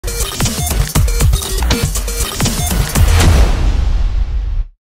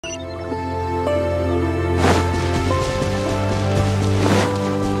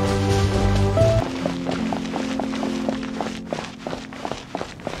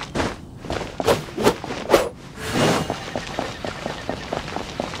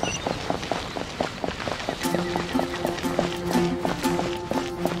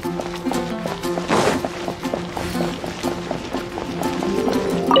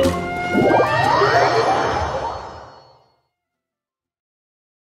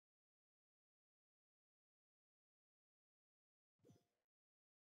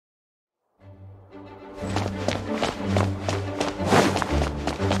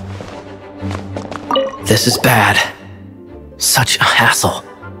This is bad. Such a hassle.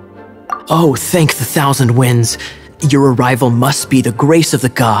 Oh, thank the thousand winds. Your arrival must be the grace of the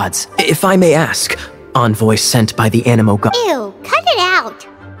gods. If I may ask, envoy sent by the Animo god. Ew, cut it out.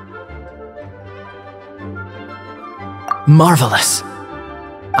 Marvelous.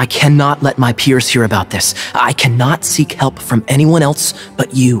 I cannot let my peers hear about this. I cannot seek help from anyone else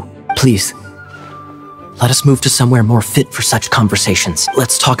but you. Please, let us move to somewhere more fit for such conversations.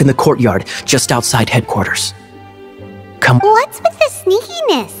 Let's talk in the courtyard, just outside headquarters. Come. What's with the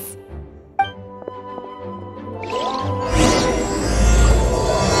sneakiness?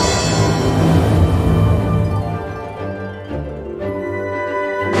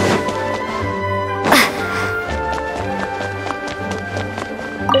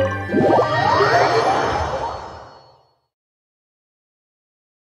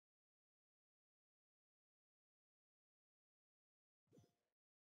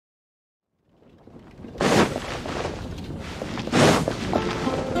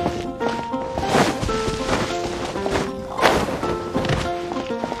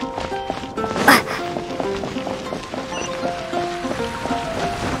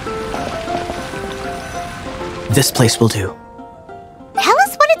 This place will do. Tell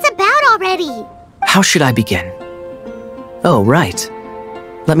us what it's about already. How should I begin? Oh, right.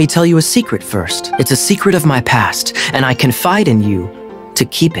 Let me tell you a secret first. It's a secret of my past, and I confide in you to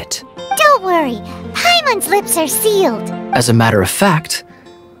keep it. Don't worry, Paimon's lips are sealed. As a matter of fact,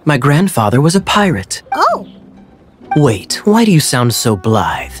 my grandfather was a pirate. Oh. Wait, why do you sound so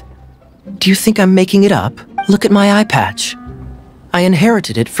blithe? Do you think I'm making it up? Look at my eye patch. I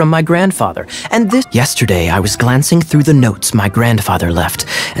inherited it from my grandfather, and this— Yesterday, I was glancing through the notes my grandfather left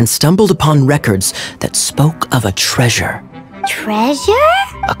and stumbled upon records that spoke of a treasure. Treasure?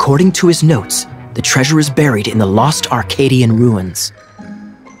 According to his notes, the treasure is buried in the lost Arcadian ruins.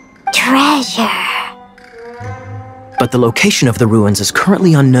 Treasure. But the location of the ruins is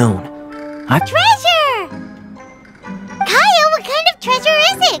currently unknown. Treasure! Kaya, what kind of treasure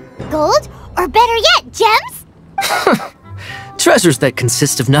is it? Gold? Or better yet, gems? Treasures that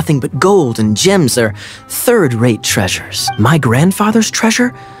consist of nothing but gold and gems are third-rate treasures. My grandfather's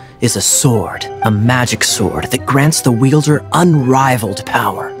treasure is a sword, a magic sword that grants the wielder unrivaled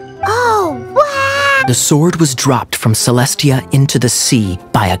power. Oh, wow! The sword was dropped from Celestia into the sea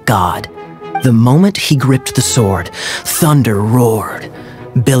by a god. The moment he gripped the sword, thunder roared,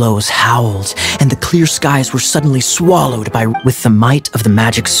 billows howled, and the clear skies were suddenly swallowed with the might of the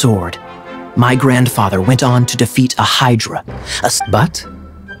magic sword. My grandfather went on to defeat a hydra, but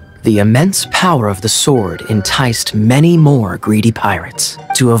the immense power of the sword enticed many more greedy pirates.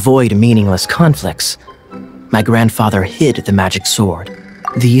 To avoid meaningless conflicts, my grandfather hid the magic sword.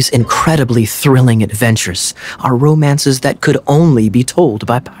 These incredibly thrilling adventures are romances that could only be told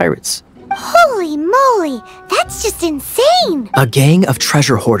by pirates. Holy moly, that's just insane! A gang of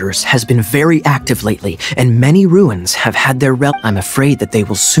treasure hoarders has been very active lately, and many ruins have had their I'm afraid that they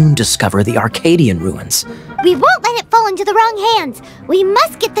will soon discover the Arcadian ruins. We won't let it fall into the wrong hands. We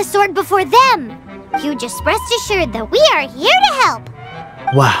must get the sword before them. You just rest assured that we are here to help.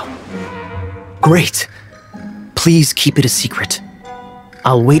 Wow. Great. Please keep it a secret.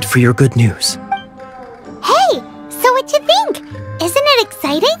 I'll wait for your good news. Hey, so what you think? Isn't it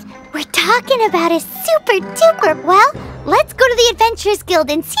exciting? We're talking about a super duper— Well, let's go to the Adventurers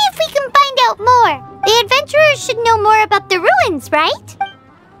Guild and see if we can find out more. The adventurers should know more about the ruins, right?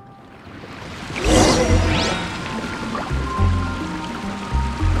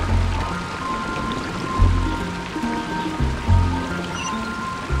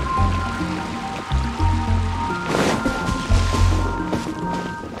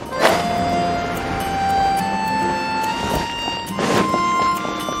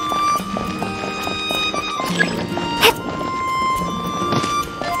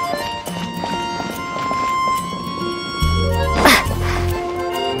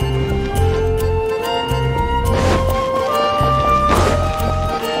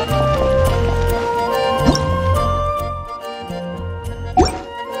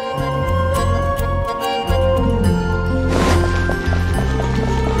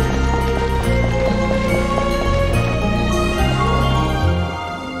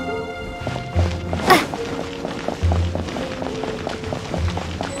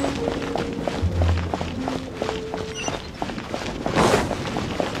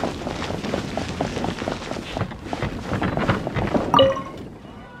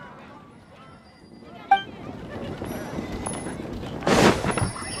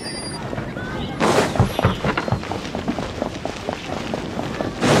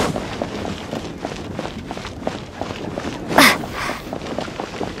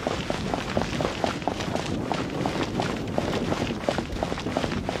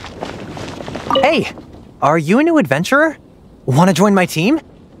 Hey! Are you a new adventurer? Want to join my team?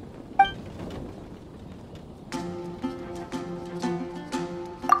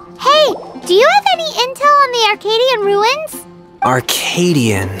 Hey, do you have any intel on the Arcadian ruins?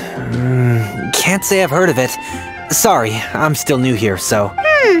 Arcadian? Can't say I've heard of it. Sorry, I'm still new here, so...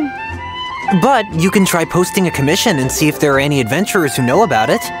 But you can try posting a commission and see if there are any adventurers who know about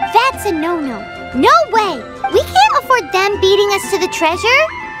it. That's a no-no. No way! We can't afford them beating us to the treasure.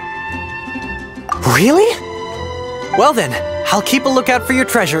 Really? Well then, I'll keep a lookout for your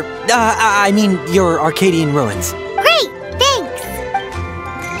treasure. I mean, your Arcadian ruins. Great, thanks!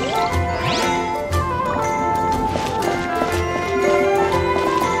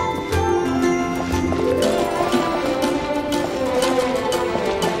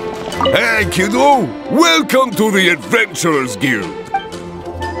 Hey, kiddo! Welcome to the Adventurers Guild!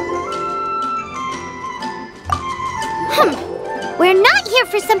 We're not here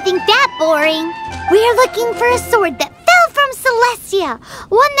for something that boring. We're looking for a sword that fell from Celestia.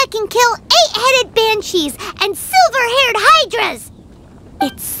 One that can kill 8-headed banshees and silver-haired hydras.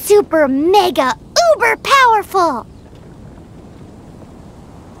 It's super mega uber powerful.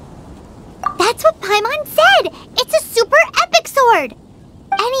 That's what Paimon said. It's a super epic sword.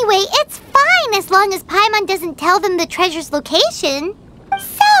 Anyway, it's fine as long as Paimon doesn't tell them the treasure's location.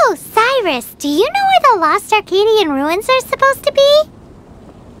 So, Cyrus, do you know where the lost Arcadian ruins are supposed to be?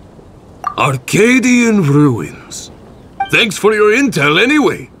 Arcadian ruins. Thanks for your intel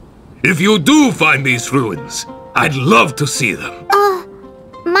anyway. If you do find these ruins, I'd love to see them.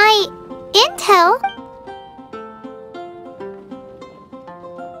 My intel?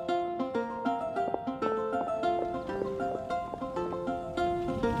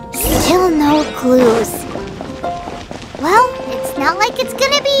 Still no clues. Well, it's not like it's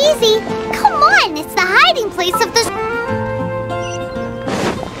gonna be easy. Come on, it's the hiding place of the...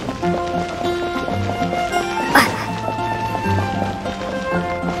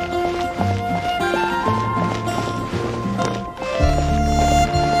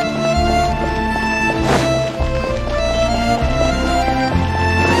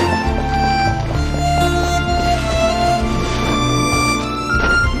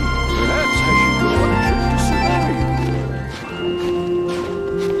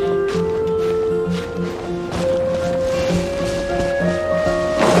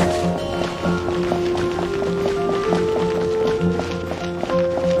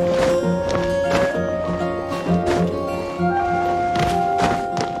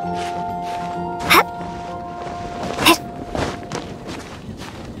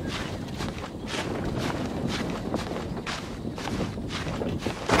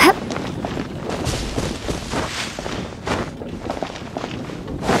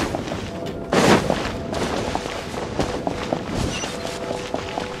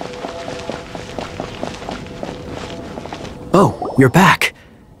 Oh, you're back.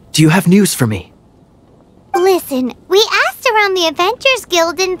 Do you have news for me? Listen, we asked around the Adventurers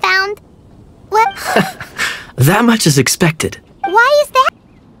Guild and found... Well... That much is expected. Why is that?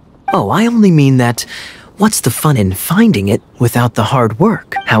 Oh, I only mean that... What's the fun in finding it without the hard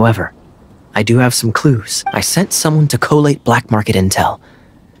work? However, I do have some clues. I sent someone to collate black market intel.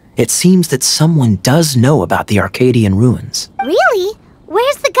 It seems that someone does know about the Arcadian ruins. Really?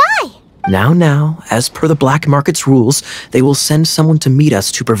 Where's the guy? Now, as per the black market's rules, they will send someone to meet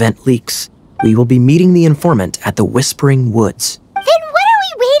us to prevent leaks. We will be meeting the informant at the Whispering Woods. Then what are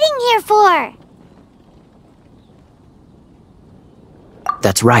we waiting here for?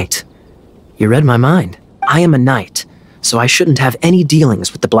 That's right. You read my mind. I am a knight, so I shouldn't have any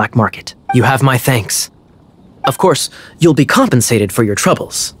dealings with the black market. You have my thanks. Of course, you'll be compensated for your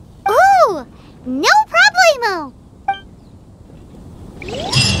troubles. Ooh, no problemo!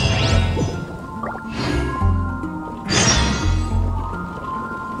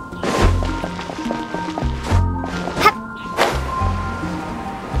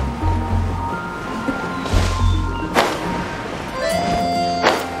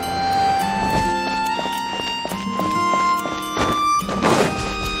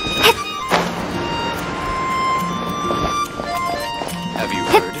 Have you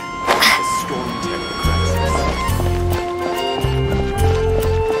heard? The storm terror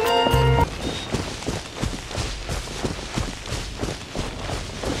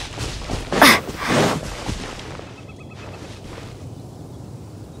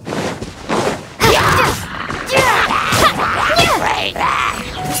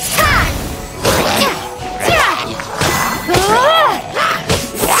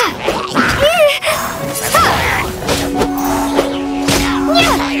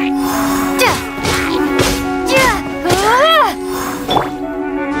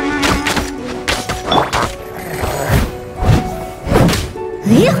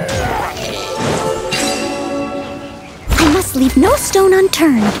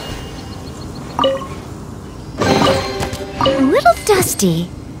unturned. A little dusty.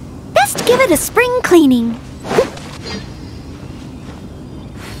 Best give it a spring cleaning.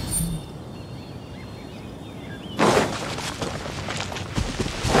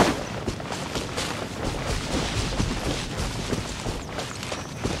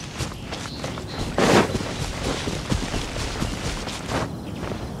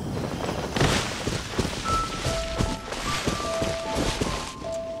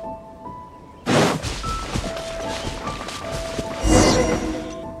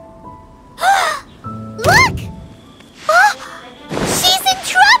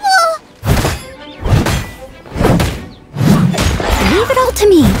 To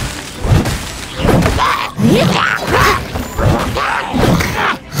me.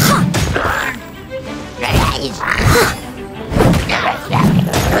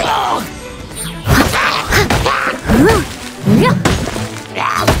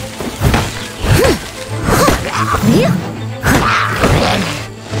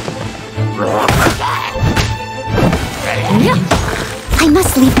 I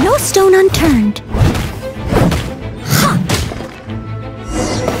must leave no stone unturned.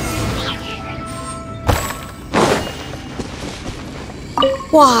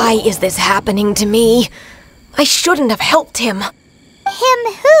 Why is this happening to me? I shouldn't have helped him. Him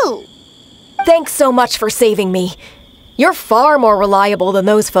who? Thanks so much for saving me. You're far more reliable than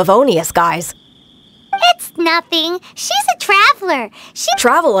those Favonius guys. It's nothing. She's a traveler.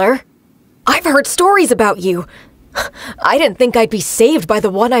 Traveler? I've heard stories about you. I didn't think I'd be saved by the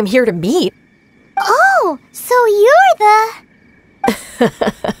one I'm here to meet. Oh, so you're the...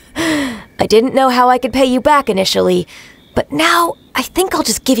 I didn't know how I could pay you back initially, but now I think I'll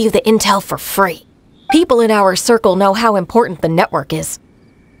just give you the intel for free. People in our circle know how important the network is.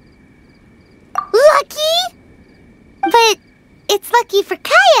 Lucky? But it's lucky for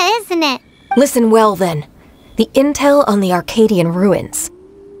Kaya, isn't it? Listen well then. The intel on the Arcadian ruins.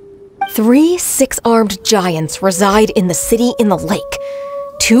 3 6-armed giants reside in the city in the lake.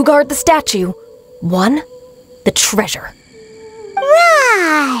 2 guard the statue, 1 the treasure.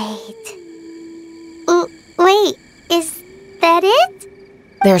 Right. Wait, is that it?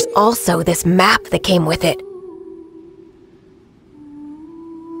 There's also this map that came with it.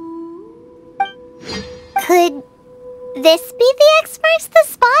 Could this be the X marks the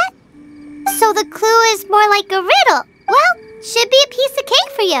spot? So the clue is more like a riddle. Well, should be a piece of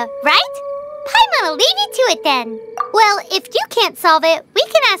cake for you, right? Paimon will leave you to it then. Well, if you can't solve it, we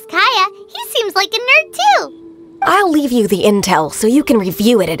can ask Kaya. He seems like a nerd too. I'll leave you the intel so you can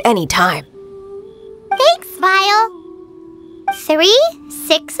review it at any time. Thanks, Vile. 3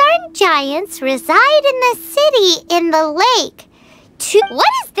 6-armed giants reside in the city in the lake. 2...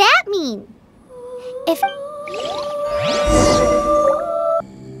 What does that mean? If...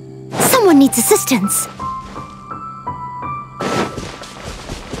 Someone needs assistance.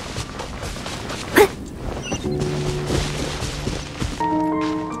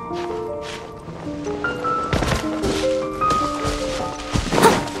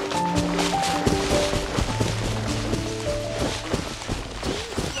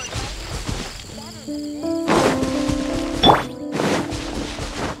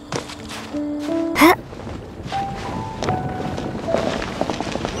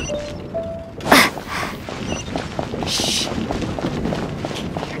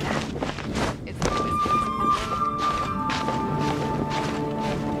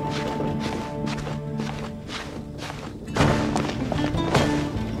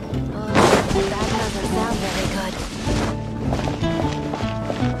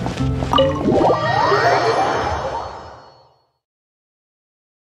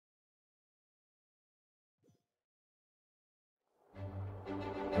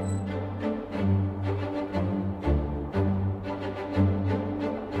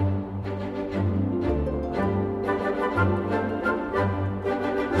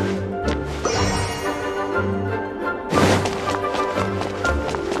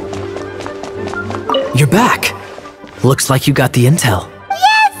 You're back. Looks like you got the intel.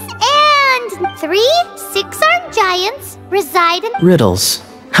 Yes, and 3 6-armed giants reside in... Riddles.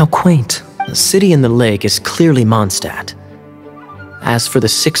 How quaint. The city in the lake is clearly Mondstadt. As for the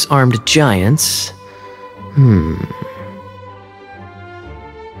 6-armed giants...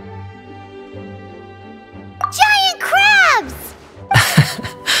 Giant crabs!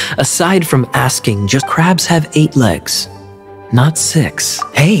 Aside from asking, just crabs have 8 legs, not 6.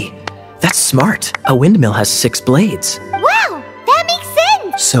 Hey, that's smart. A windmill has 6 blades. Wow, that makes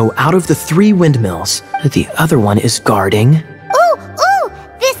sense! So out of the 3 windmills, the other one is guarding... Ooh,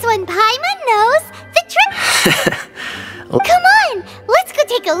 this one Paimon knows the trick. Come on, let's go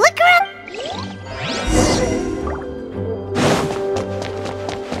take a look around.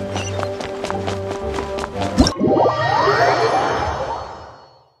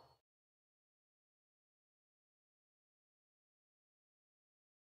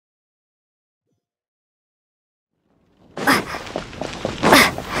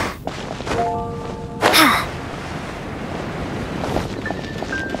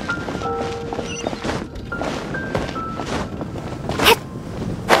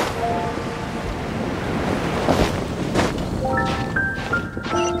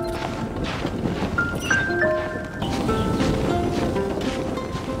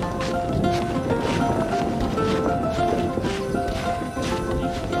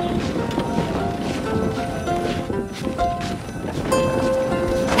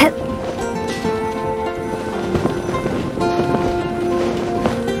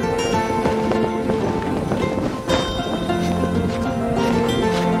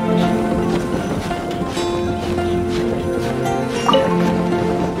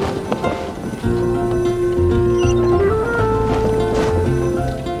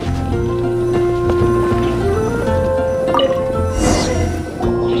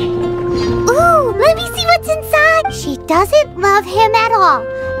 Doesn't love him at all.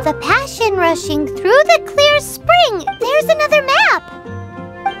 The passion rushing through the clear spring. There's another map.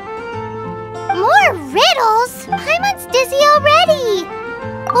 More riddles? Paimon's dizzy already.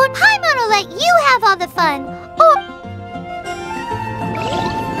 Well, Paimon will let you have all the fun. Oh.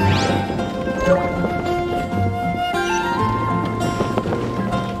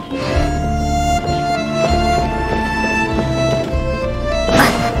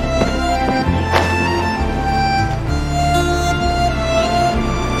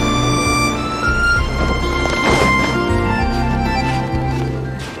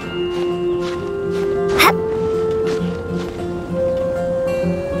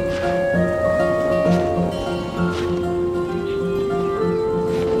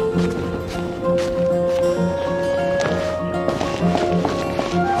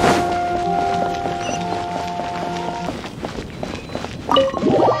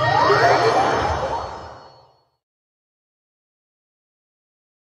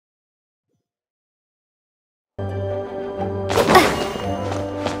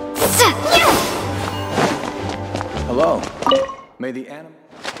 Hello. May the animal...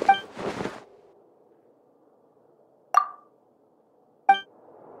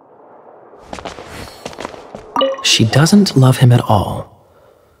 She doesn't love him at all.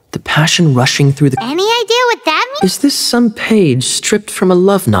 The passion rushing through the... Any idea what that means? Is this some page stripped from a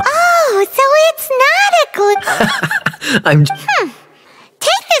love novel? Oh, so it's not a good... I'm...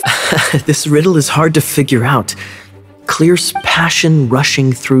 Take this... This riddle is hard to figure out. Clear passion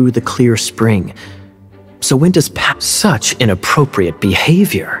rushing through the clear spring. So when does such inappropriate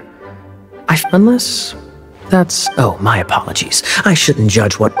behavior? Unless... That's... Oh, my apologies. I shouldn't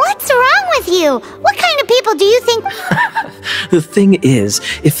judge what... What's wrong with you? What kind of people do you think... The thing is,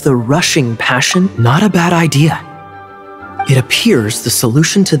 if the rushing passion, not a bad idea. It appears the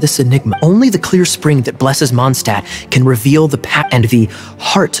solution to this enigma, only the clear spring that blesses Mondstadt can reveal the and the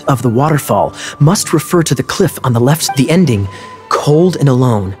heart of the waterfall must refer to the cliff on the left, the ending, cold and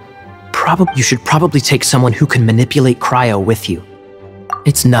alone. You should probably take someone who can manipulate cryo with you.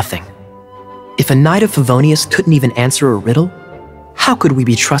 It's nothing. If a knight of Favonius couldn't even answer a riddle, how could we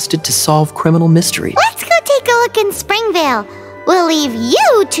be trusted to solve criminal mysteries? Let's go take a look in Springvale. We'll leave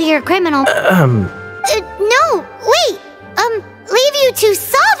you to your criminal... no, wait. Leave you to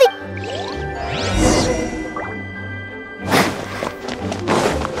solving...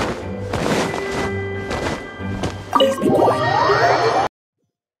 Please be quiet.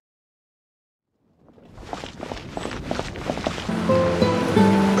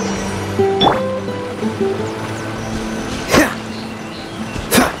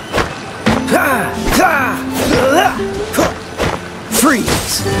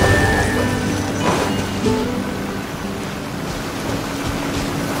 Freeze!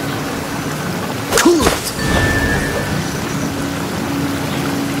 Cool it!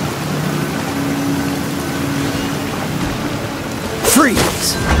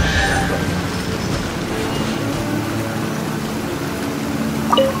 Freeze!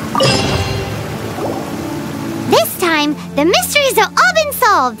 This time, the mysteries have all been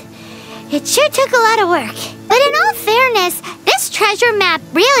solved. It sure took a lot of work. But in all fairness, this treasure map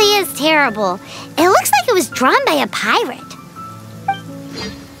really is terrible. It looks like it was drawn by a pirate.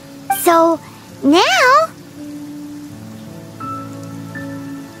 So, now...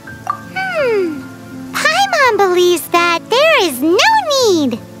 Paimon believes that there is no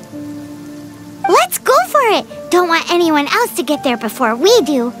need. Let's go for it. Don't don't want anyone else to get there before we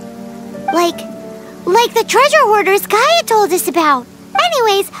do. Like the treasure hoarders Gaia told us about.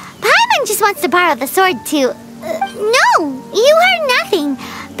 Anyways, Paimon just wants to borrow the sword too. No, you heard nothing.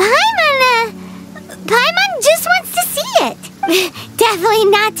 Paimon just wants to see it. Definitely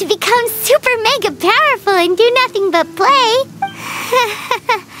not to become super mega powerful and do nothing but play.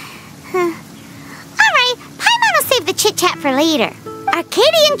 Alright, Paimon will save the chit-chat for later.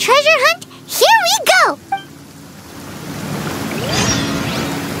 Arcadian treasure hunt, here we go!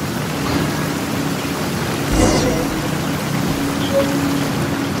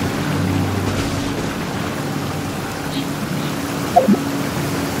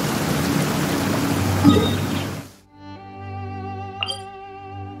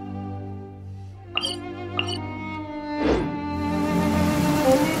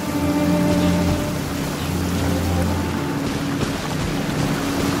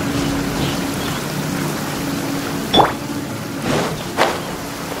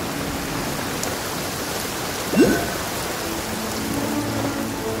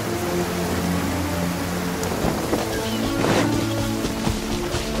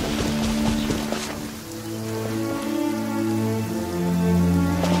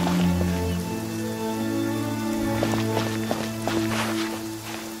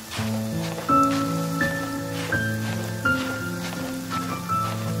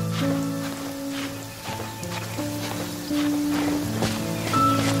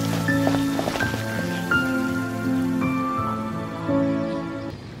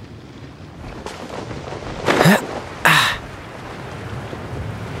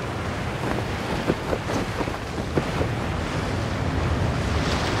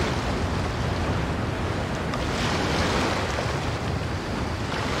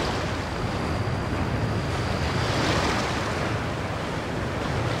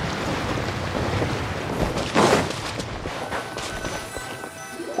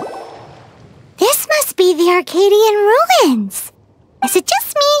 The Arcadian ruins. Is it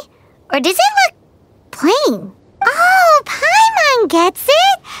just me? Or does it look plain? Oh, Paimon gets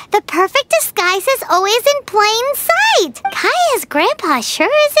it! The perfect disguise is always in plain sight! Kaya's grandpa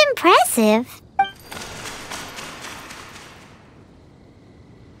sure is impressive.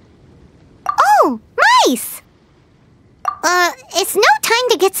 Oh, mice! It's no time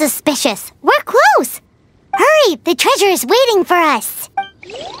to get suspicious. We're close! Hurry, the treasure is waiting for us!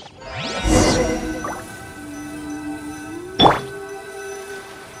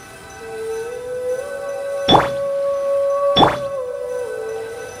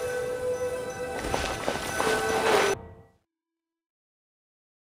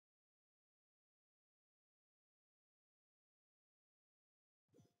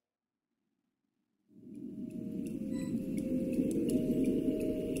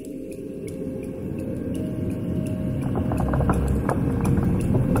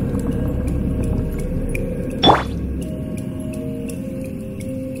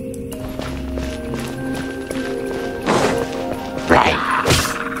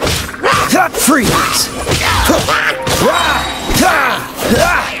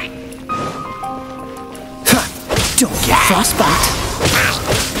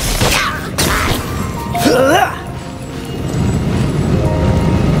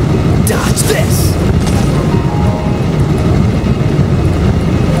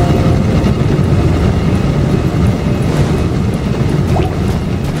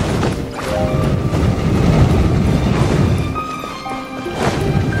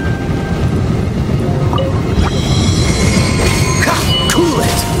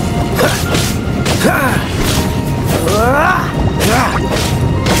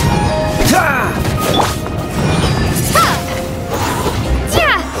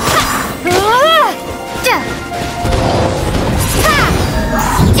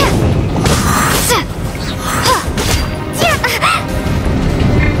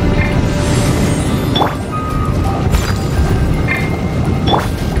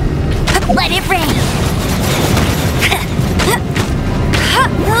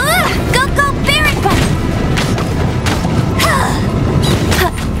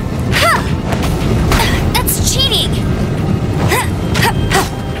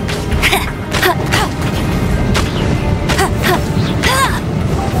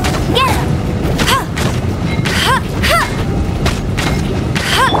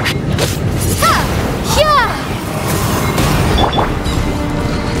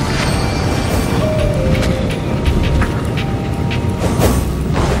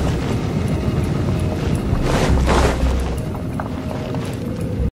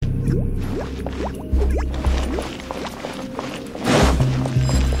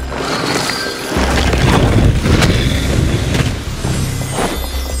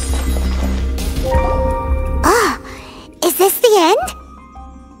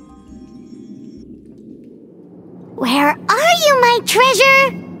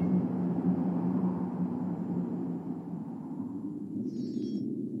 treasure?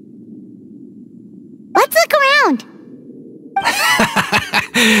 Let's look around.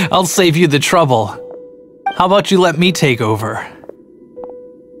 I'll save you the trouble. How about you let me take over?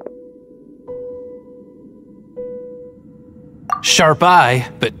 Sharp eye,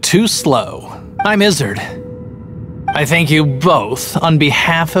 but too slow. I'm Izzard. I thank you both on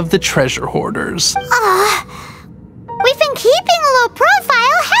behalf of the treasure hoarders. We've been keeping a low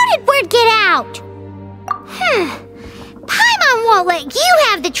profile. How did word get out? Paimon won't let you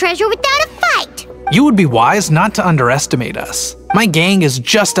have the treasure without a fight. You would be wise not to underestimate us. My gang is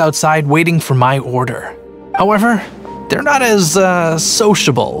just outside waiting for my order. However, they're not as,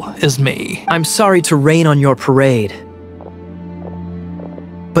 sociable as me. I'm sorry to rain on your parade,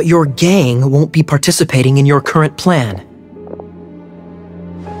 but your gang won't be participating in your current plan.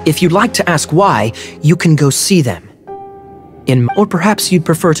 If you'd like to ask why, you can go see them. Or perhaps you'd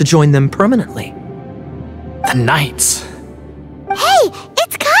prefer to join them permanently. The Knights. Hey,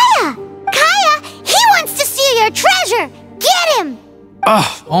 it's Kaya! Kaya, he wants to steal your treasure! Get him!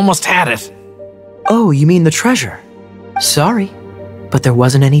 Ugh, almost had it. Oh, you mean the treasure? Sorry, but there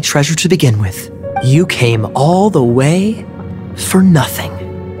wasn't any treasure to begin with. You came all the way for nothing.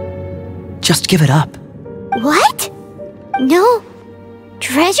 Just give it up. What? No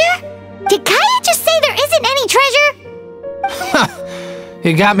treasure? Did Kaya just say there isn't any treasure?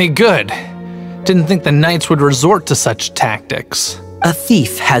 You got me good. Didn't think the Knights would resort to such tactics. A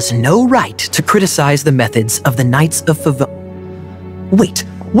thief has no right to criticize the methods of the Knights of Wait,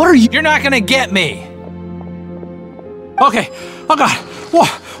 what are you— You're not gonna get me! Okay, oh god,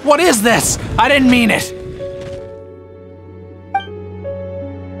 what is this? I didn't mean it!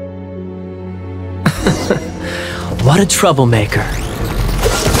 What a troublemaker.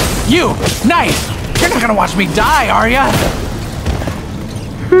 You, Knight! You're not gonna watch me die, are ya?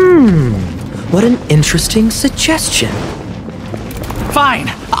 What an interesting suggestion.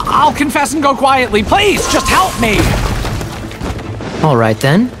 Fine, I'll confess and go quietly. Please, just help me! All right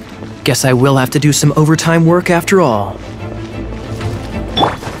then. Guess I will have to do some overtime work after all.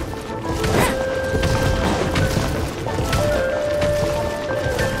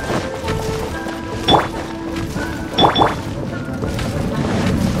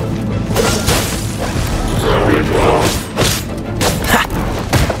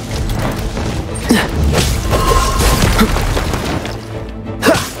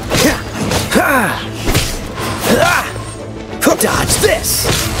 Dodge this!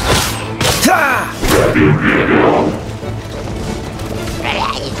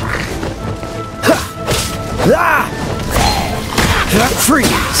 Freeze!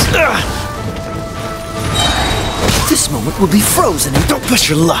 This moment will be frozen and don't push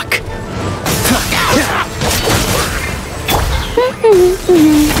your luck.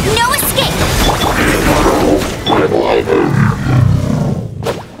 No escape!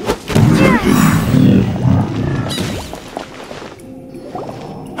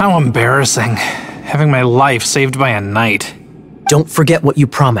 How embarrassing. Having my life saved by a knight. Don't forget what you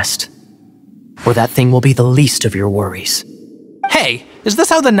promised, or that thing will be the least of your worries. Hey, is this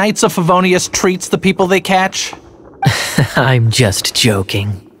how the Knights of Favonius treats the people they catch? I'm just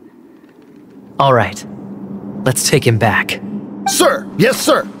joking. All right, let's take him back. Sir! Yes,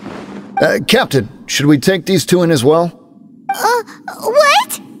 sir! Captain, should we take these two in as well?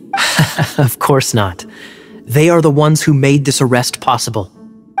 What? Of course not. They are the ones who made this arrest possible.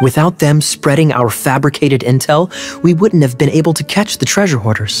 Without them spreading our fabricated intel, we wouldn't have been able to catch the treasure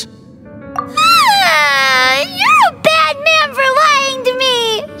hoarders. You're a bad man for lying to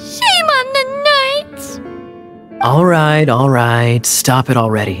me! Shame on the Knights! All right, stop it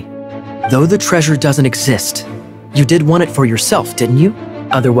already. Though the treasure doesn't exist, you did want it for yourself, didn't you?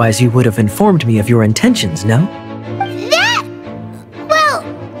 Otherwise you would have informed me of your intentions, no?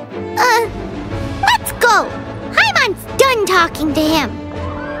 Let's go! Paimon's done talking to him.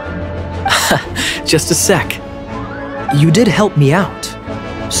 Just a sec. You did help me out,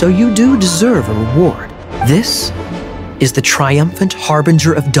 so you do deserve a reward. This is the triumphant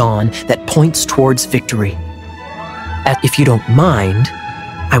harbinger of dawn that points towards victory. If you don't mind,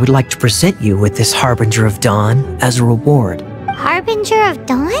 I would like to present you with this harbinger of dawn as a reward. Harbinger of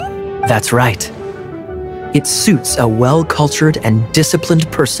dawn? That's right. It suits a well-cultured and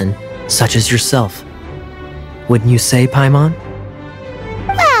disciplined person such as yourself. Wouldn't you say, Paimon?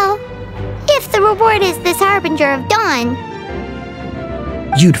 Well, if the reward is this harbinger of dawn.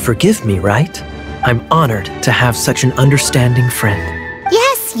 You'd forgive me, right? I'm honored to have such an understanding friend.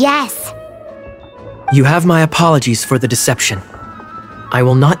 Yes. You have my apologies for the deception. I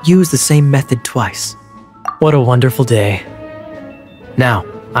will not use the same method twice. What a wonderful day. Now,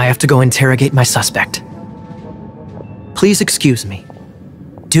 I have to go interrogate my suspect. Please excuse me.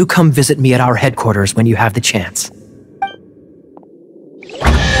 Do come visit me at our headquarters when you have the chance.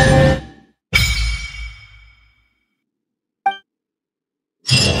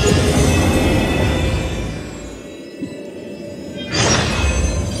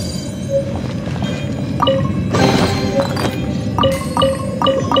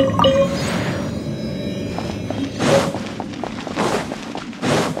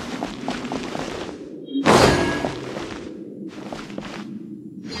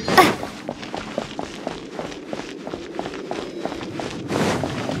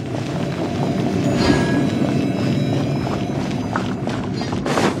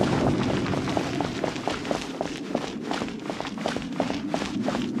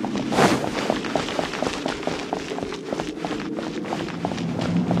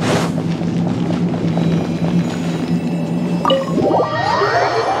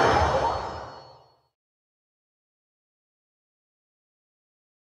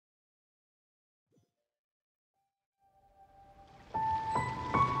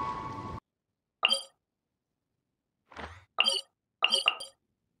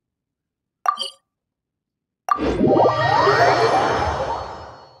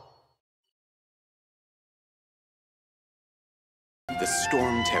 The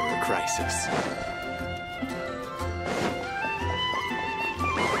Storm Terror Crisis.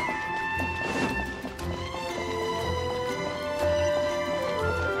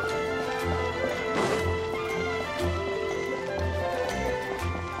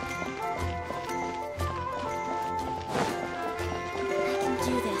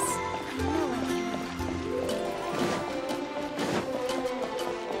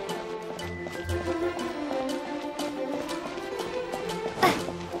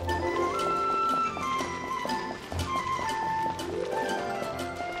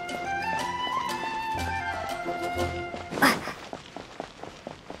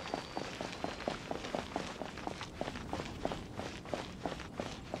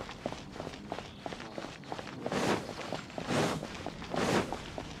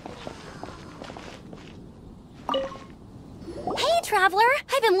 Traveler,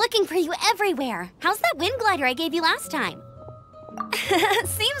 I've been looking for you everywhere. How's that wind glider I gave you last time?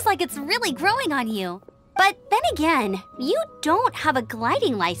 Seems like it's really growing on you. But then again, you don't have a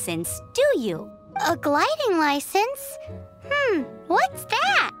gliding license, do you? A gliding license? What's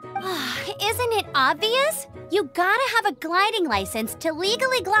that? Isn't it obvious? You gotta have a gliding license to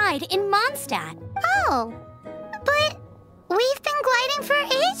legally glide in Mondstadt. Oh, but we've been gliding for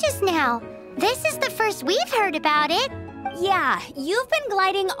ages now. This is the first we've heard about it. Yeah, you've been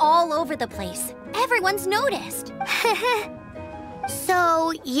gliding all over the place. Everyone's noticed.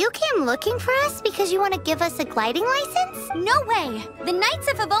 So, you came looking for us because you want to give us a gliding license? No way! The Knights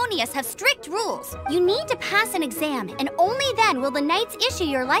of Favonius have strict rules. You need to pass an exam, and only then will the Knights issue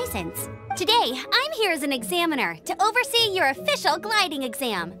your license. Today, I'm here as an examiner to oversee your official gliding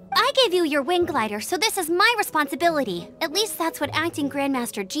exam. I gave you your wing glider, so this is my responsibility. At least that's what Acting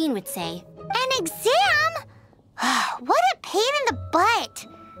Grandmaster Jean would say. An exam? What a pain in the butt!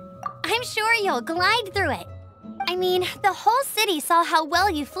 I'm sure you'll glide through it. I mean, the whole city saw how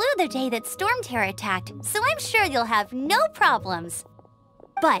well you flew the day that Storm Terror attacked, so I'm sure you'll have no problems.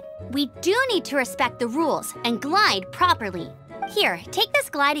 But we do need to respect the rules and glide properly. Here, take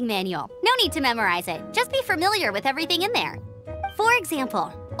this gliding manual. No need to memorize it, just be familiar with everything in there. For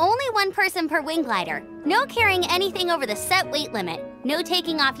example, only one person per wing glider, no carrying anything over the set weight limit, no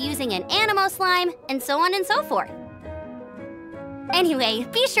taking off using an animo slime, and so on and so forth. Anyway,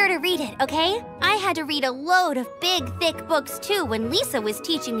 be sure to read it, okay? I had to read a load of big, thick books too when Lisa was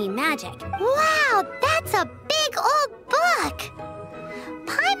teaching me magic. Wow, that's a big old book!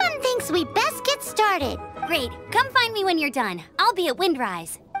 Paimon thinks we best get started. Great, come find me when you're done. I'll be at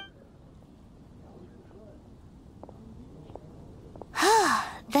Windrise.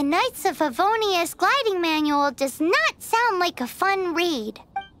 The Knights of Favonius gliding manual does not sound like a fun read.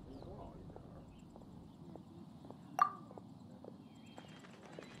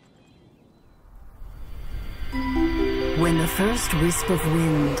 When the first wisp of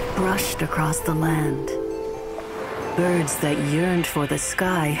wind brushed across the land, birds that yearned for the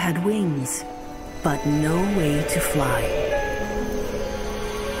sky had wings, but no way to fly.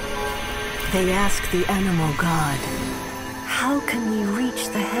 They asked the animal god, "How can we reach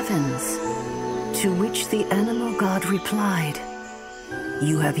the heavens?" To which the animal god replied,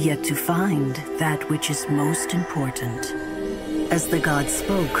 "You have yet to find that which is most important." As the god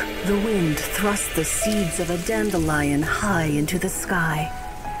spoke, the wind thrust the seeds of a dandelion high into the sky.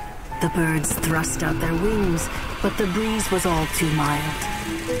 The birds thrust out their wings, but the breeze was all too mild,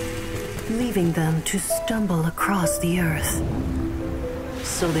 leaving them to stumble across the earth.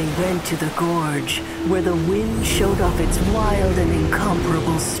 So they went to the gorge, where the wind showed off its wild and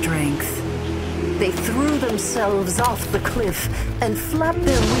incomparable strength. They threw themselves off the cliff and flapped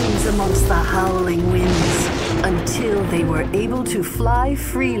their wings amongst the howling winds until they were able to fly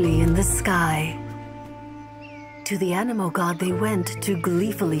freely in the sky. To the animal god they went to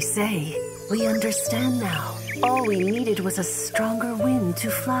gleefully say, "We understand now. All we needed was a stronger wind to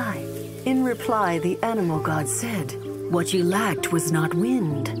fly." In reply, the animal god said, "What you lacked was not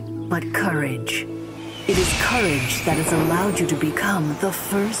wind, but courage. It is courage that has allowed you to become the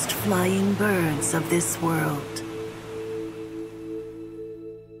first flying birds of this world."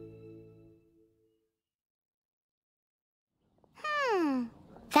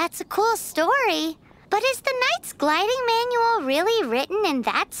 That's a cool story. But is the Knight's gliding manual really written in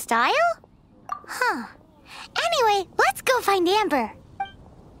that style? Huh. Anyway, let's go find Amber.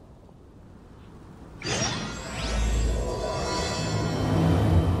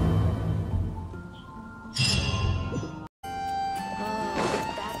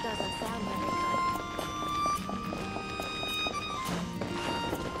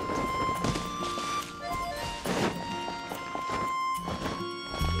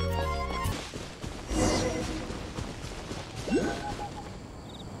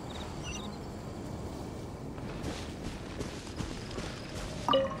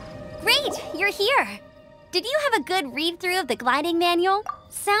 You're here! Did you have a good read-through of the gliding manual?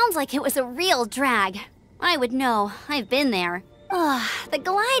 Sounds like it was a real drag. I would know. I've been there. Ugh, the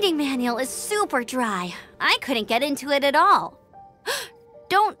gliding manual is super dry. I couldn't get into it at all.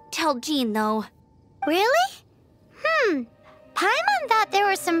 Don't tell Jean, though. Really? Paimon thought there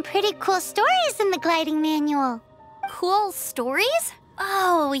were some pretty cool stories in the gliding manual. Cool stories?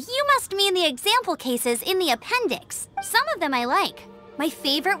 Oh, you must mean the example cases in the appendix. Some of them I like. My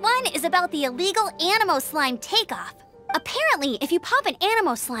favorite one is about the illegal Animo Slime takeoff. Apparently, if you pop an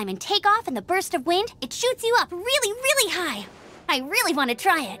Animo Slime and take off in the burst of wind, it shoots you up really, really high. I really want to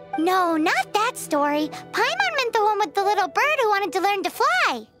try it. No, not that story. Paimon meant the one with the little bird who wanted to learn to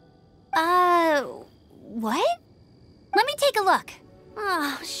fly. What? Let me take a look.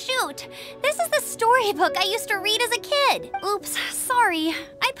 Oh, shoot. This is the storybook I used to read as a kid. Oops, sorry.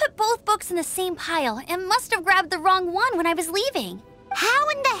 I put both books in the same pile and must have grabbed the wrong one when I was leaving. How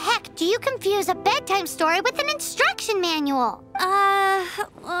in the heck do you confuse a bedtime story with an instruction manual?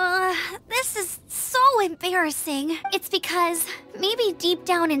 This is so embarrassing. It's because, maybe deep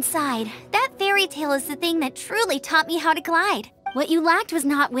down inside, that fairy tale is the thing that truly taught me how to glide. What you lacked was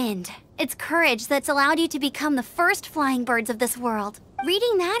not wind. It's courage that's allowed you to become the first flying birds of this world.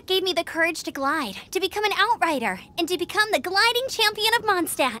 Reading that gave me the courage to glide, to become an outrider, and to become the gliding champion of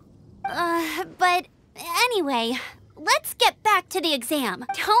Mondstadt. But anyway, let's get back to the exam.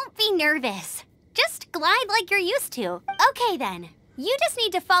 Don't be nervous. Just glide like you're used to. Okay then, you just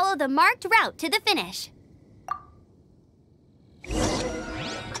need to follow the marked route to the finish.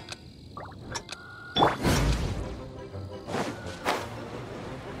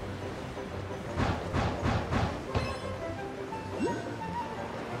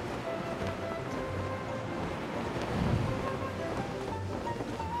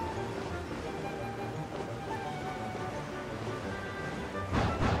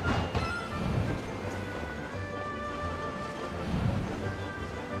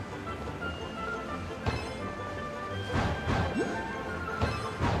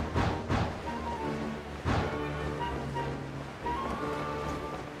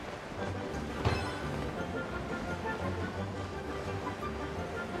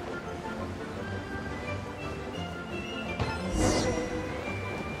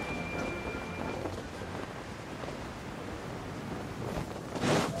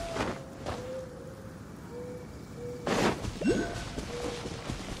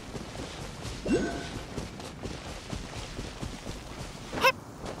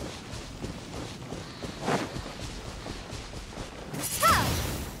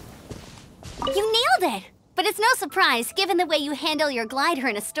 You nailed it! But it's no surprise, given the way you handle your glider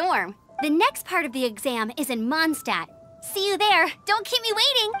in a storm. The next part of the exam is in Mondstadt. See you there. Don't keep me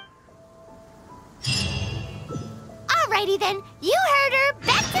waiting. Alrighty then, you heard her.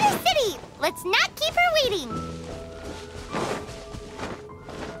 Back to the city. Let's not keep her waiting.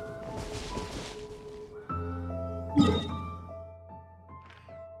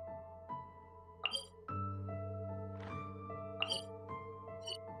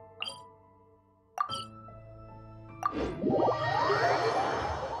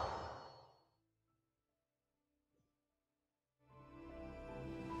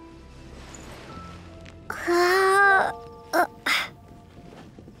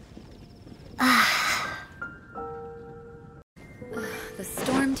 The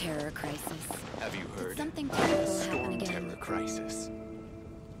storm terror crisis. Have you heard? Something terrible will happen Storm again. terror crisis.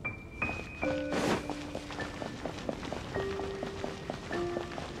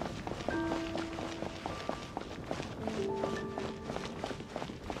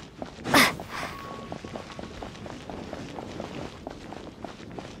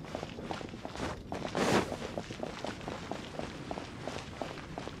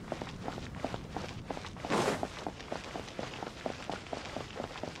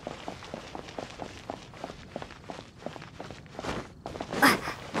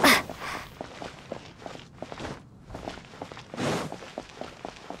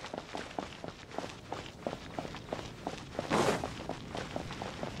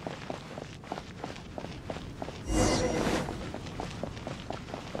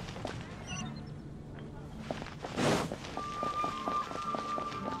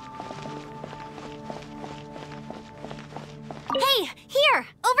 Hey, here!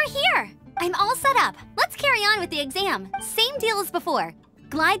 Over here! I'm all set up. Let's carry on with the exam. Same deal as before.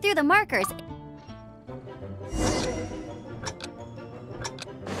 Glide through the markers.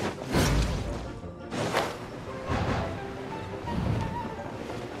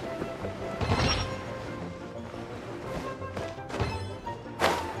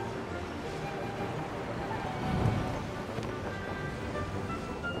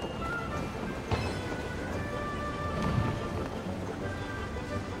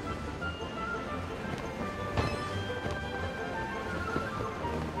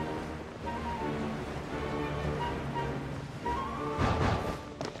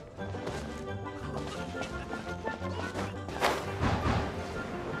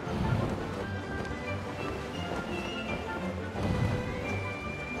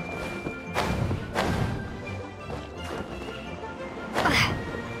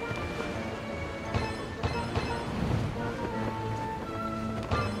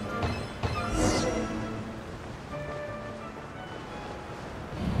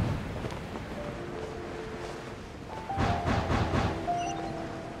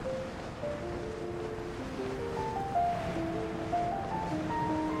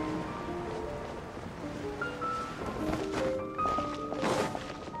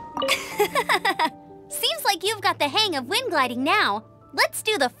 Seems like you've got the hang of wind gliding now. Let's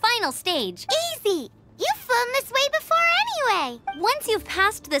do the final stage. Easy! You've flown this way before anyway! Once you've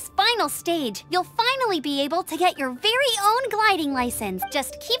passed this final stage, you'll finally be able to get your very own gliding license.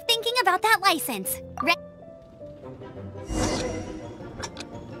 Just keep thinking about that license.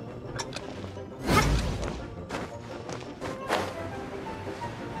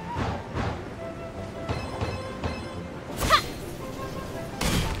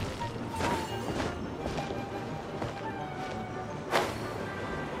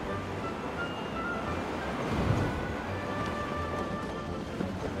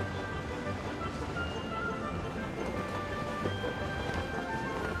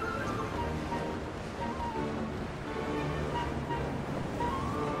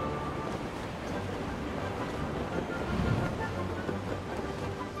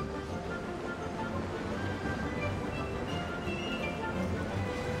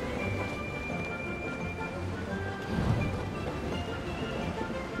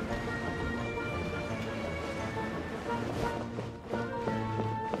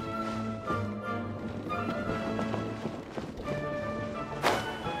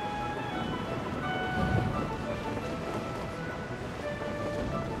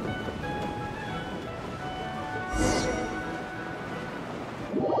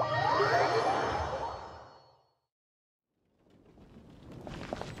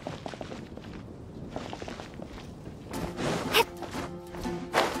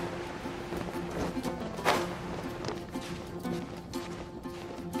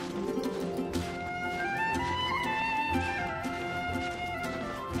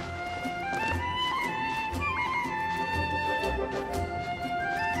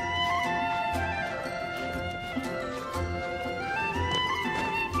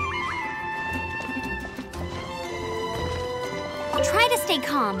 Try to stay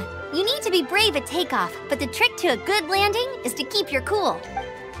calm. You need to be brave at takeoff, but the trick to a good landing is to keep your cool.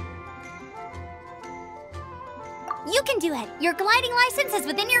 You can do it! Your gliding license is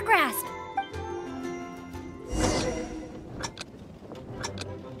within your grasp.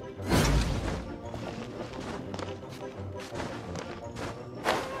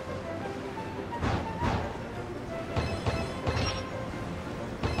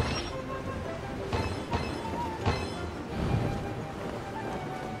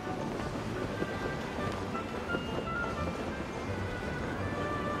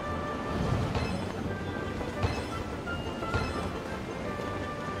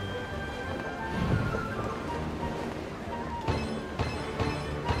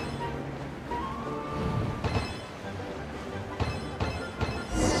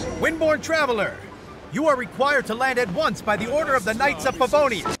 Windborne Traveler, you are required to land at once by the order of the Knights of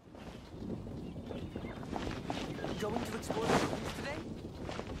Favonius. Going to explore the ruins today?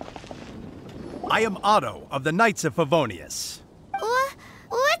 I am Otto of the Knights of Favonius.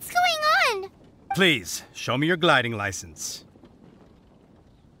 What's going on? Please, show me your gliding license.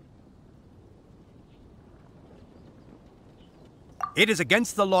 It is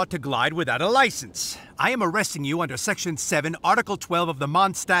against the law to glide without a license. I am arresting you under Section 7, Article 12 of the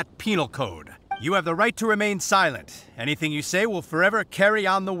Mondstadt Penal Code. You have the right to remain silent. Anything you say will forever carry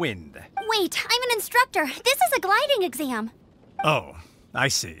on the wind. Wait, I'm an instructor. This is a gliding exam. Oh, I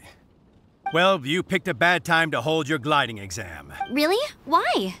see. Well, you picked a bad time to hold your gliding exam. Really?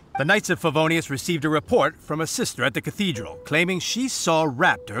 Why? The Knights of Favonius received a report from a sister at the cathedral claiming she saw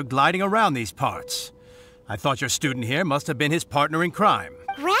Raptor gliding around these parts. I thought your student here must have been his partner in crime.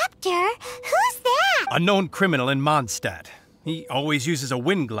 Raptor? Who's that? A known criminal in Mondstadt. He always uses a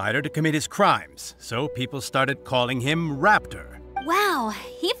wind glider to commit his crimes, so people started calling him Raptor. Wow,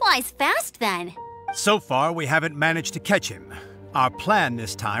 he flies fast then. So far, we haven't managed to catch him. Our plan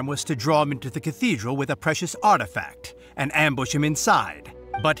this time was to draw him into the cathedral with a precious artifact and ambush him inside.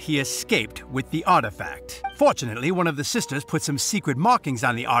 But he escaped with the artifact. Fortunately, one of the sisters put some secret markings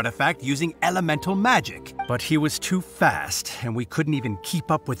on the artifact using elemental magic. But he was too fast, and we couldn't even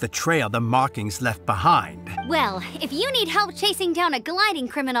keep up with the trail the markings left behind. Well, if you need help chasing down a gliding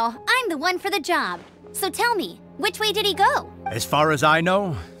criminal, I'm the one for the job. So tell me, which way did he go? As far as I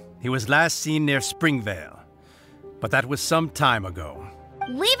know, he was last seen near Springvale. But that was some time ago.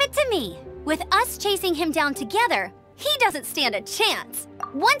 Leave it to me. With us chasing him down together, he doesn't stand a chance.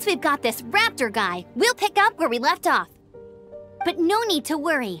 Once we've got this Raptor guy, we'll pick up where we left off. But no need to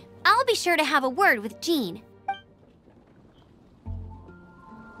worry. I'll be sure to have a word with Jean.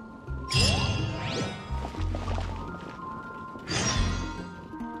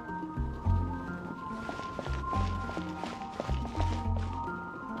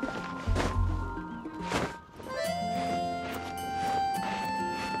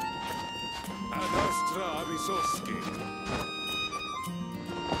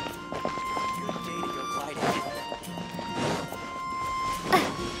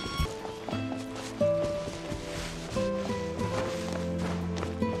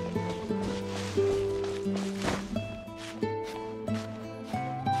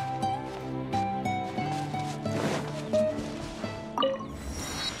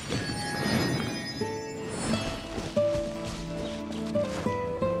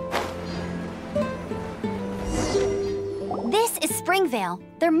 Springvale.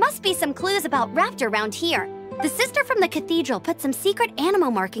 There must be some clues about Raptor around here. The sister from the cathedral put some secret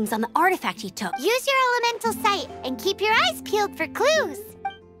animal markings on the artifact he took. Use your elemental sight and keep your eyes peeled for clues.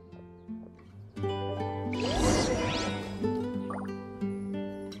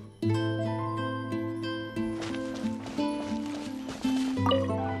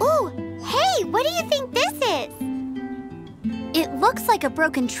 Ooh, hey, what do you think this is? It looks like a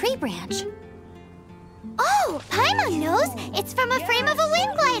broken tree branch. Oh, Paimon knows! It's from a frame of a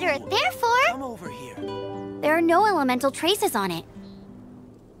wind glider, therefore... Come over here. There are no elemental traces on it.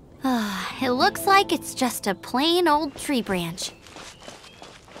 It looks like it's just a plain old tree branch.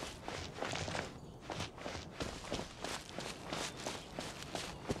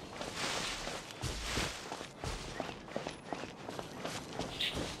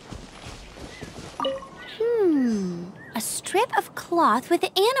 A strip of cloth with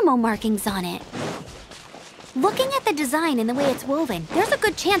animal markings on it. Looking at the design and the way it's woven, there's a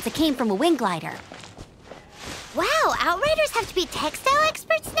good chance it came from a wind glider. Wow, Outriders have to be textile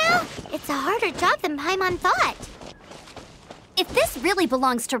experts now? It's a harder job than Paimon thought. If this really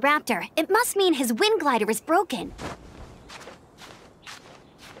belongs to Raptor, it must mean his wind glider is broken.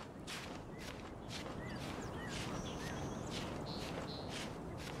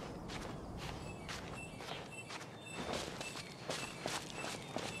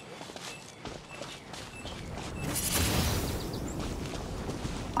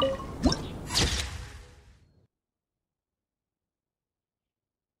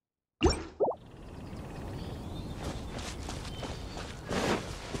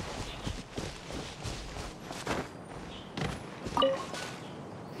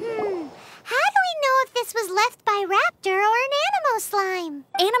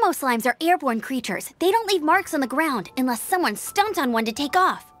 Slimes are airborne creatures. They don't leave marks on the ground unless someone stomped on one to take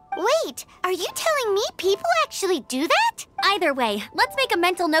off. Wait, are you telling me people actually do that? Either way, let's make a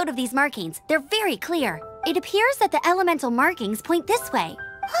mental note of these markings. They're very clear. It appears that the elemental markings point this way.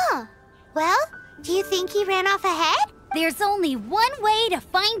 Huh. Well, do you think he ran off ahead? There's only one way to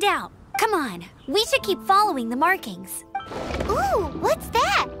find out. Come on, we should keep following the markings. Ooh, Ooh, what's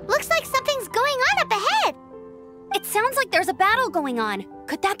that? Looks like something's going on up ahead. It sounds like there's a battle going on.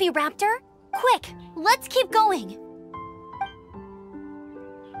 Could that be Raptor? Quick, let's keep going.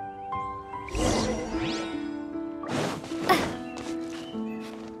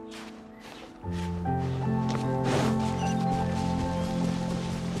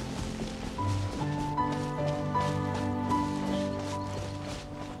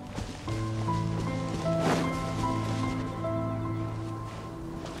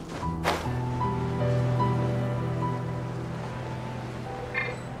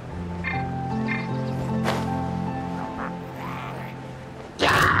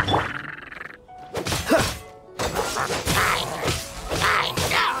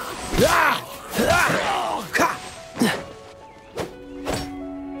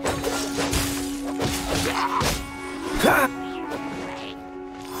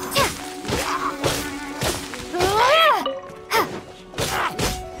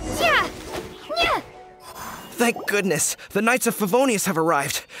 Thank goodness, the Knights of Favonius have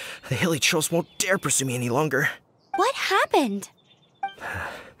arrived. The hilly trolls won't dare pursue me any longer. What happened?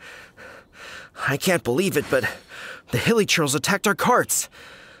 I can't believe it, but the hilly trolls attacked our carts.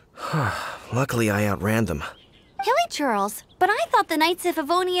 Luckily, I outran them. Hilly Churls? But I thought the Knights of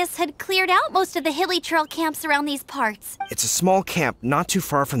Favonius had cleared out most of the hilly trail camps around these parts. It's a small camp not too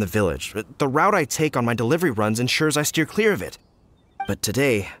far from the village. The route I take on my delivery runs ensures I steer clear of it. But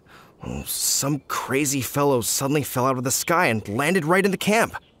today, some crazy fellow suddenly fell out of the sky and landed right in the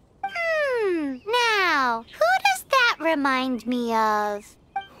camp. Now, who does that remind me of?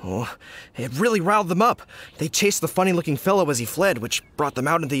 Oh, it really riled them up. They chased the funny-looking fellow as he fled, which brought them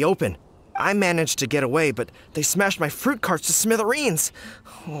out into the open. I managed to get away, but they smashed my fruit carts to smithereens.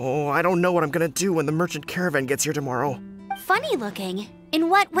 Oh, I don't know what I'm gonna do when the merchant caravan gets here tomorrow. Funny looking? In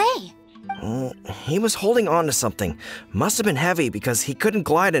what way? He was holding on to something. Must have been heavy because he couldn't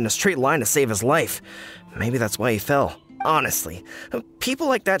glide in a straight line to save his life. Maybe that's why he fell. Honestly, people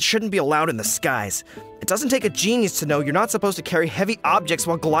like that shouldn't be allowed in the skies. It doesn't take a genius to know you're not supposed to carry heavy objects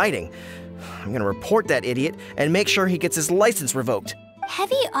while gliding. I'm gonna report that idiot and make sure he gets his license revoked.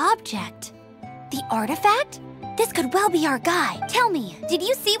 Heavy object? The artifact? This could well be our guy. Tell me, did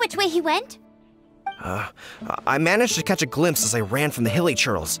you see which way he went? I managed to catch a glimpse as I ran from the hilly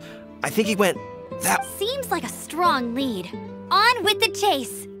churls. I think he went that... Seems like a strong lead. On with the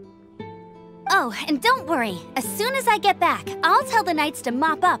chase! Oh, and don't worry. As soon as I get back, I'll tell the knights to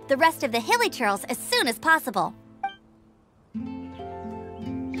mop up the rest of the hilly churls as soon as possible.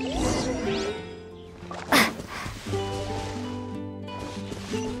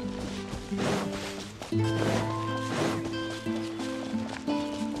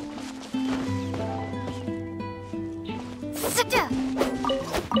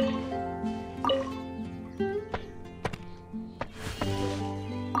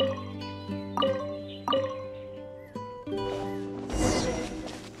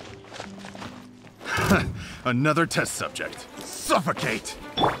 Another test subject. Suffocate!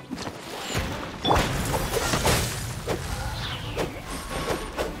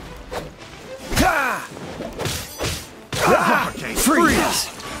 Suffocate! Freeze!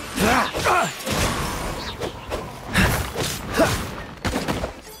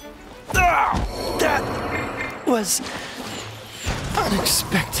 That was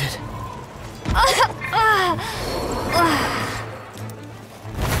unexpected.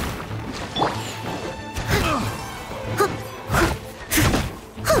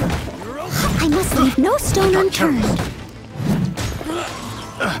 I must leave no stone unturned.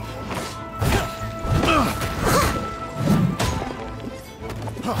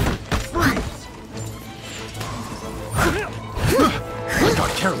 I got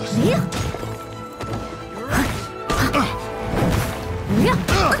careless.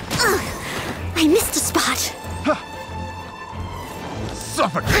 I missed a spot.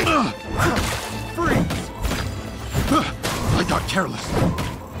 Suffocate! Freeze! I got careless.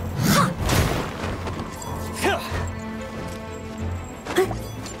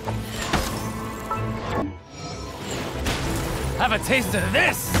 Have a taste of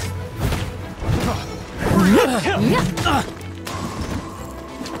this!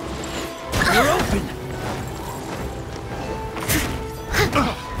 You're open!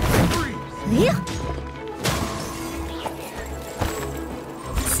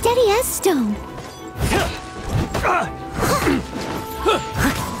 Steady as stone.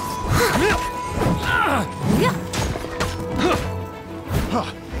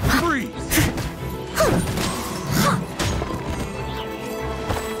 Freeze!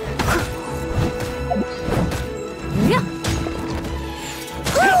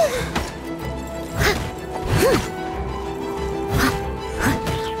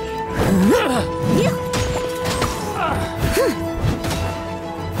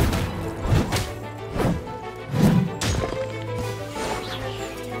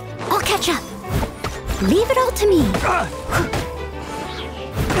 Watch up. Leave it all to me.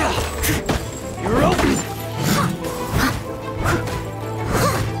 You're open.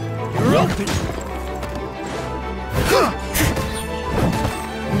 You're open.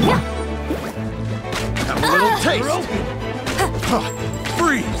 Have a little taste.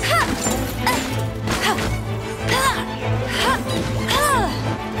 Freeze.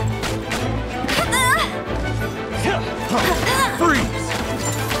 Freeze.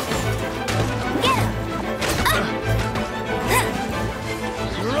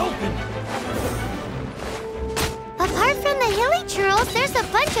 You're open. Apart from the hilly churls, there's a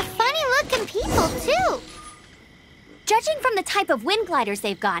bunch of funny-looking people, too. Judging from the type of wind gliders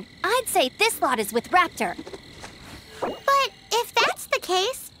they've got, I'd say this lot is with Raptor. But if that's the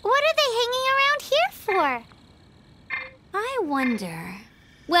case, what are they hanging around here for? I wonder...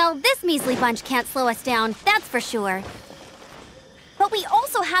 Well, this measly bunch can't slow us down, that's for sure. But we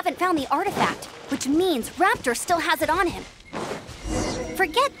also haven't found the artifact, which means Raptor still has it on him.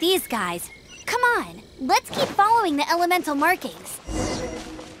 Forget these guys. Come on, let's keep following the elemental markings.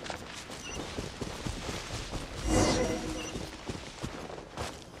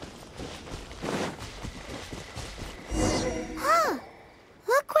 Huh,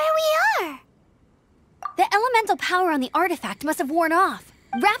 look where we are. The elemental power on the artifact must have worn off.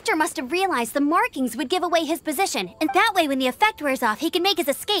 Raptor must have realized the markings would give away his position, and that way when the effect wears off, he can make his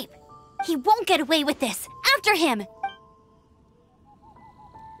escape. He won't get away with this. After him!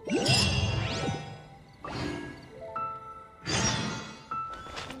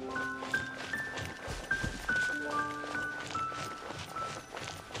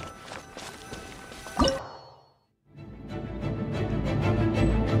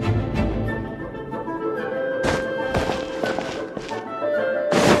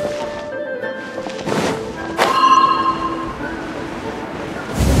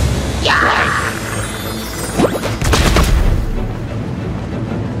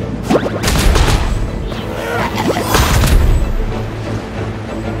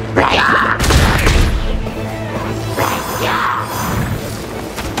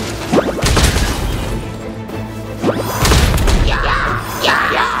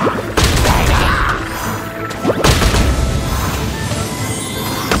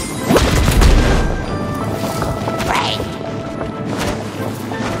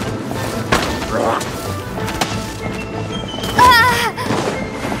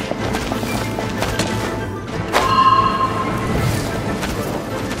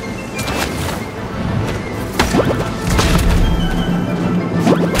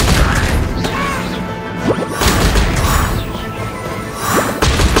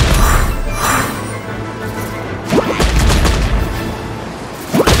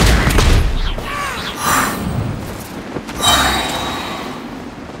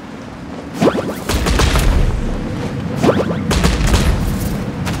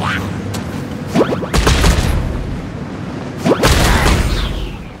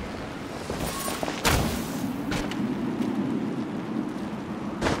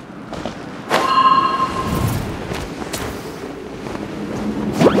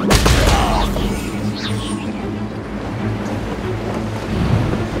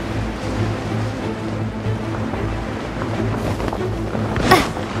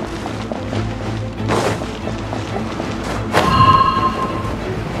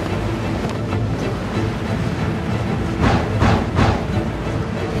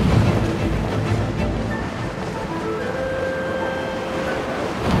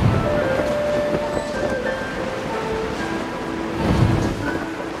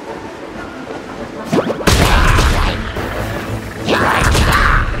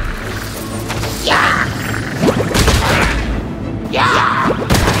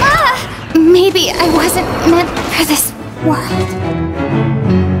 Maybe I wasn't meant for this world.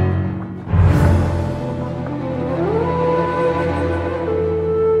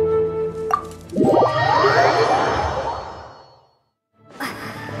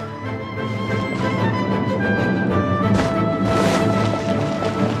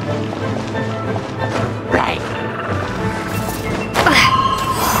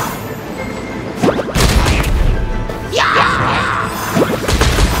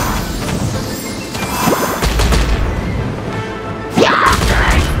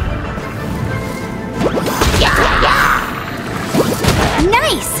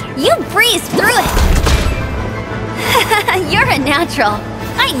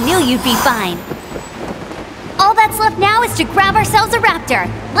 I knew you'd be fine. All that's left now is to grab ourselves a raptor.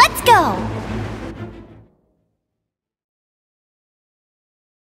 Let's go!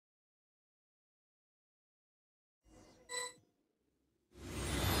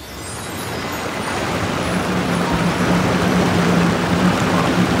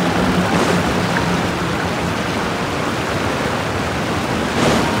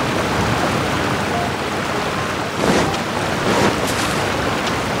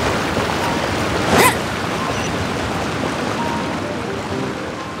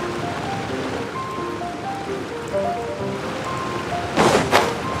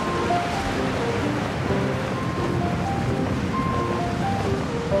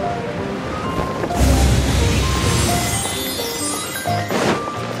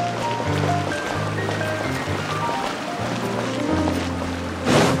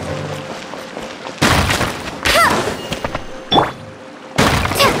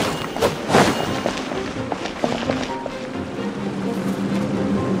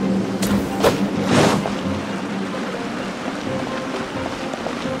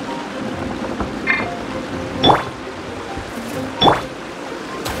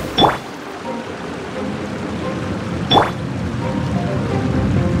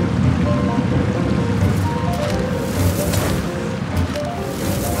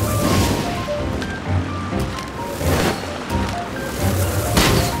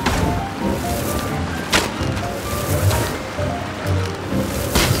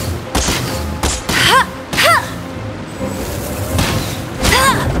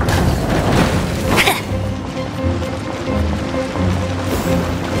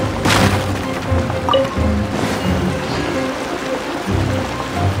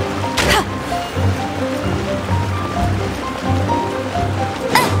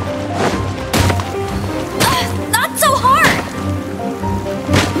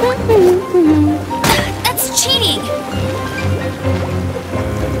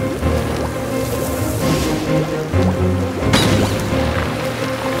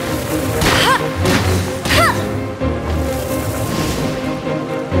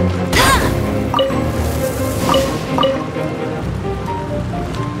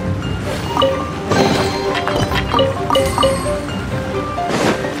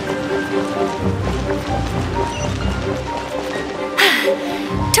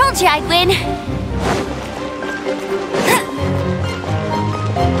 Told you I'd win!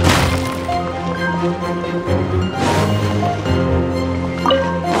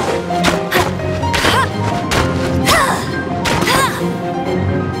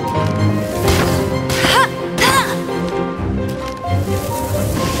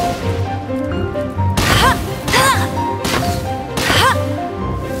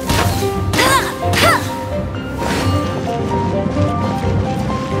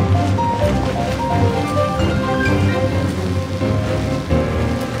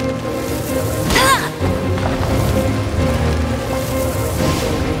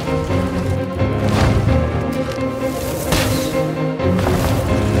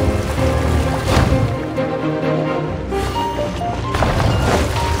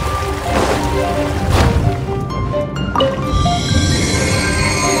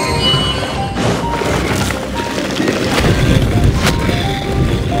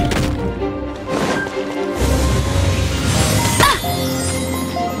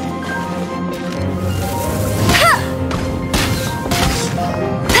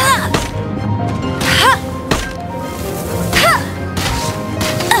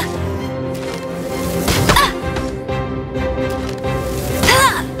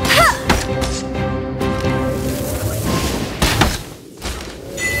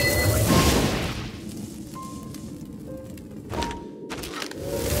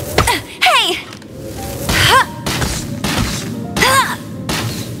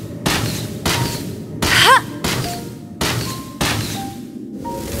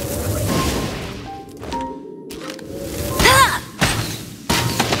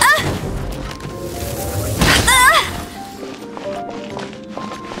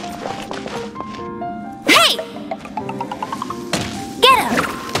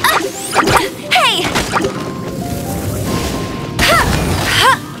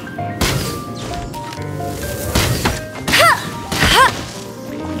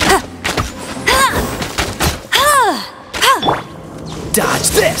 Dodge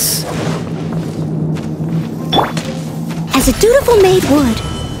this! As a dutiful maid would.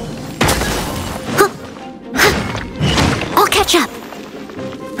 I'll catch up.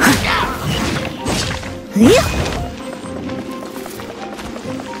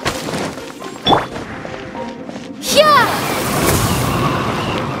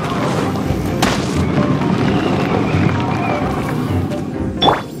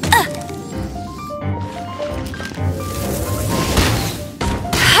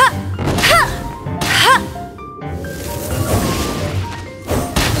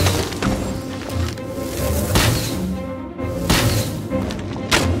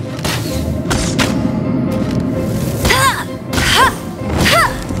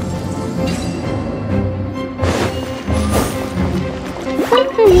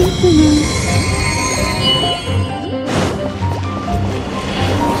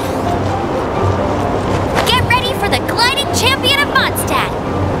 Get ready for the gliding champion of Mondstadt!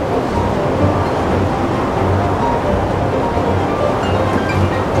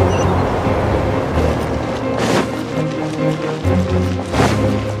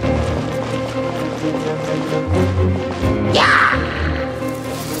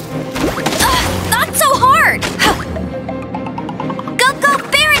 Not so hard! Go, go,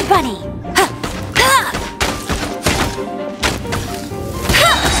 Baron Bunny!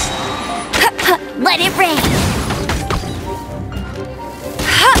 Let it rain!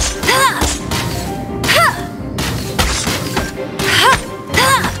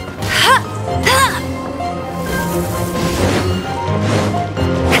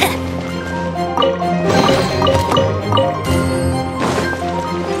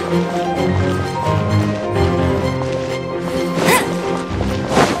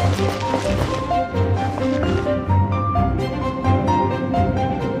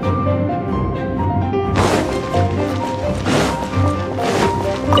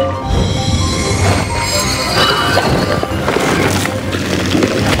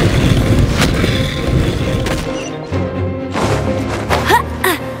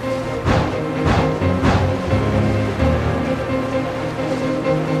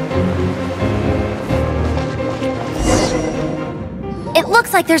 It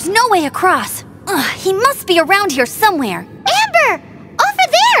looks like there's no way across. Ugh, he must be around here somewhere. Amber! Over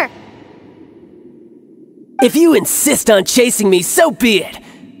there! If you insist on chasing me, so be it.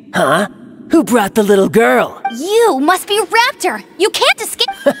 Huh? Who brought the little girl? You must be Raptor! You can't escape!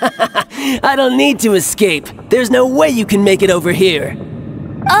 I don't need to escape. There's no way you can make it over here.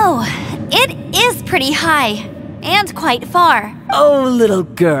 Oh, it is pretty high. and quite far. Oh, little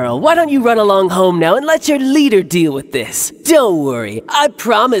girl, why don't you run along home now and let your leader deal with this? Don't worry, I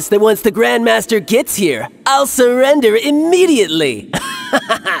promise that once the Grandmaster gets here, I'll surrender immediately.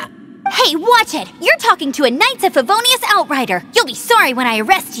 Hey, watch it! You're talking to a Knights of Favonius outrider. You'll be sorry when I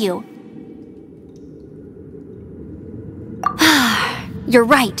arrest you. You're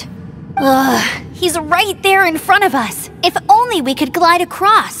right. Ugh, he's right there in front of us. If only we could glide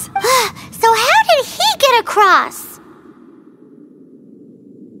across. So how did he get across?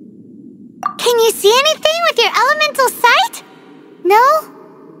 Can you see anything with your elemental sight? No?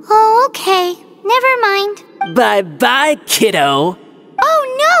 Oh, okay. Never mind. Bye-bye, kiddo. Oh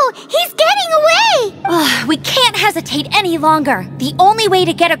no! He's getting away! Ugh, we can't hesitate any longer. The only way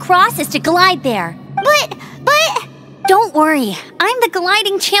to get across is to glide there. But... Don't worry. I'm the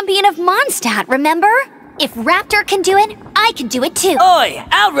gliding champion of Mondstadt, remember? If Raptor can do it, I can do it too. Oi,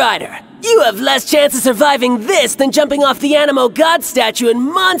 Outrider! You have less chance of surviving this than jumping off the Animo God statue in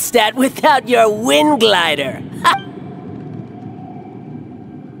Mondstadt without your wind glider. Ha!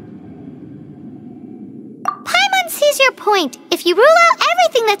 Paimon sees your point. If you rule out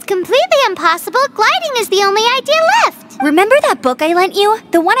everything that's completely impossible, gliding is the only idea left. Remember that book I lent you?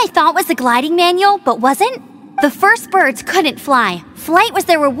 The one I thought was the gliding manual, but wasn't? The first birds couldn't fly. Flight was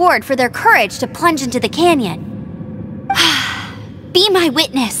their reward for their courage to plunge into the canyon. Be my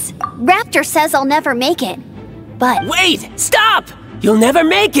witness. Raptor says I'll never make it, but... Wait! Stop! You'll never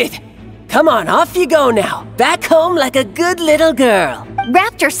make it! Come on, off you go now. Back home like a good little girl.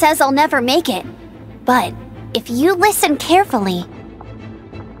 Raptor says I'll never make it, but if you listen carefully...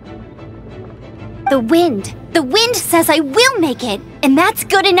 The wind says I will make it, and that's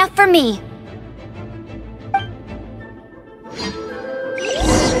good enough for me.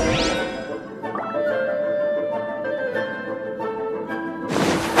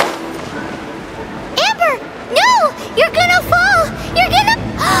 You're gonna fall! You're gonna...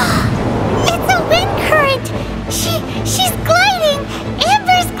 It's a wind current! She's gliding!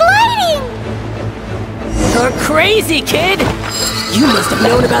 Amber's gliding! You're crazy, kid! You must have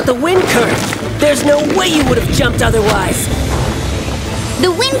known about the wind current. There's no way you would have jumped otherwise.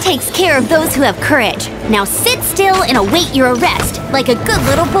 The wind takes care of those who have courage. Now sit still and await your arrest, like a good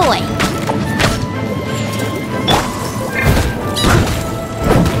little boy.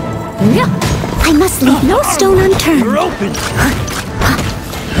 I must leave no stone unturned. You're open!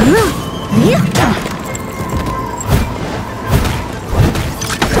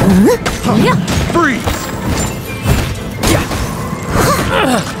 Freeze!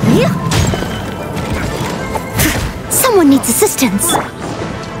 Someone needs assistance.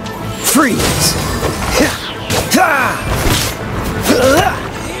 Freeze!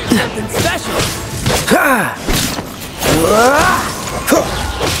 Something special.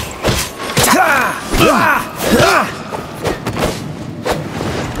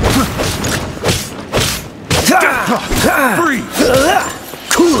 Freeze!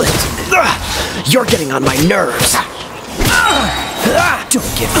 Cool it! You're getting on my nerves.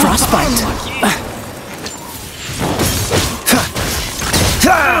 Don't get frostbite.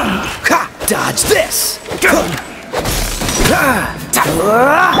 Dodge this! Get him!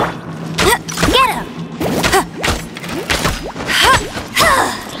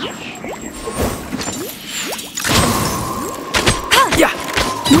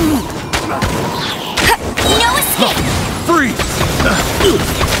 No escape! Freeze!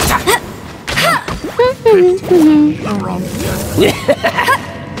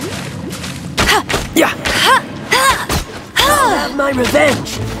 I'll have my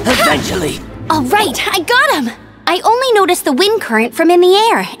revenge, eventually. All right, I got him! I only noticed the wind current from in the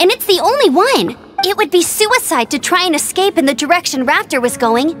air, and it's the only one. It would be suicide to try and escape in the direction Raptor was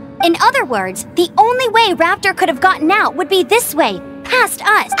going. In other words, the only way Raptor could have gotten out would be this way, past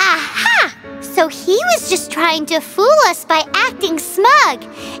us. Aha! So he was just trying to fool us by acting smug,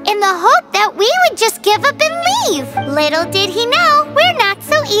 in the hope that we would just give up and leave. Little did he know, we're not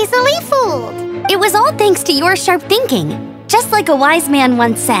so easily fooled. It was all thanks to your sharp thinking. Just like a wise man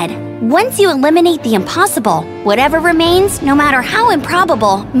once said, once you eliminate the impossible, whatever remains, no matter how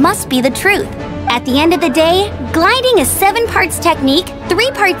improbable, must be the truth. At the end of the day, gliding is 7 parts technique,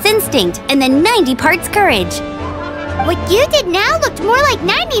 3 parts instinct, and then 90 parts courage. What you did now looked more like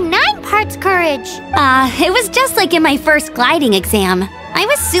 99 parts courage. It was just like in my first gliding exam. I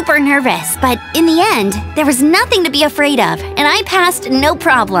was super nervous, but in the end, there was nothing to be afraid of, and I passed no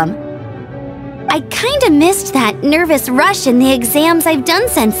problem. I kinda missed that nervous rush in the exams I've done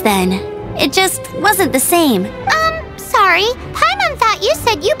since then. It just wasn't the same. sorry. Paimon thought you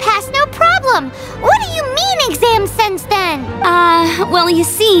said you passed no problem. What do you mean exam sense then? Well, you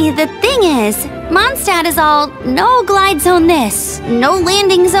see, the thing is, Mondstadt is all no glide zone this, no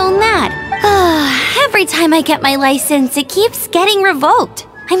landing zone that. Every time I get my license, it keeps getting revoked.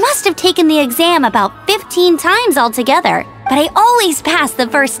 I must have taken the exam about 15 times altogether, but I always pass the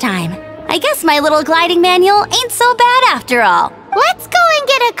first time. I guess my little gliding manual ain't so bad after all. Let's go and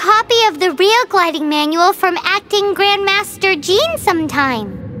get a copy of the real gliding manual from Acting Grandmaster Jean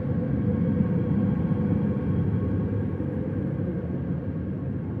sometime.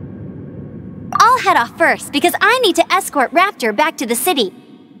 I'll head off first because I need to escort Raptor back to the city.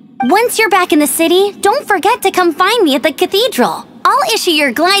 Once you're back in the city, don't forget to come find me at the cathedral. I'll issue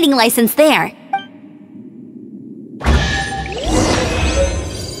your gliding license there.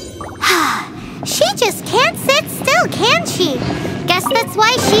 She just can't sit still, can she? Guess that's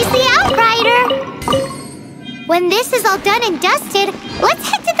why she's the Outrider. When this is all done and dusted, let's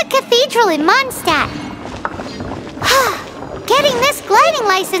head to the cathedral in Mondstadt. Getting this gliding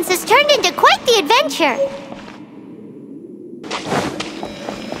license has turned into quite the adventure.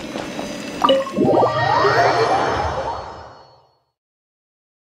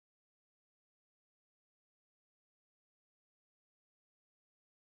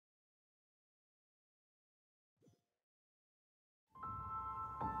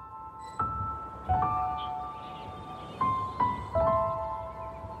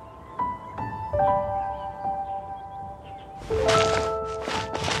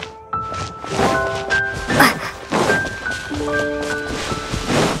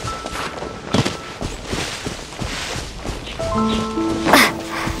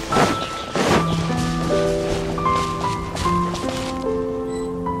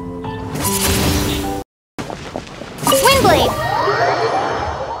 Windblade!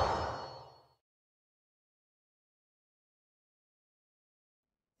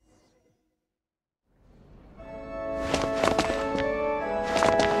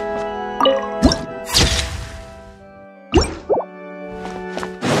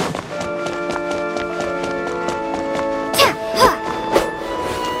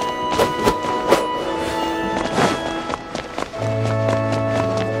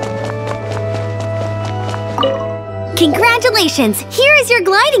 Congratulations! Here is your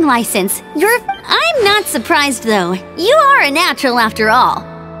gliding license. I'm not surprised though. You are a natural after all.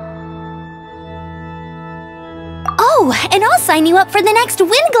 Oh, and I'll sign you up for the next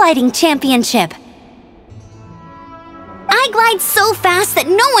wind gliding championship. I glide so fast that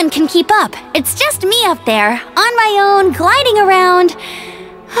no one can keep up. It's just me up there, on my own, gliding around.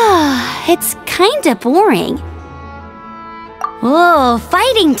 It's kinda boring. Whoa,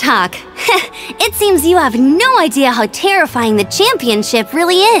 fighting talk. It seems you have no idea how terrifying the championship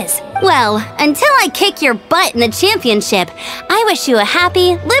really is. Well, until I kick your butt in the championship, I wish you a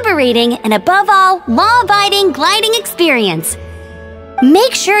happy, liberating, and above all, law-abiding gliding experience.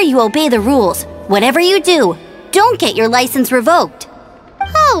 Make sure you obey the rules. Whatever you do, don't get your license revoked.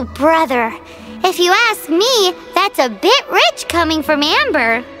 Oh, brother. If you ask me, that's a bit rich coming from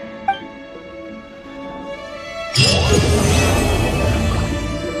Amber.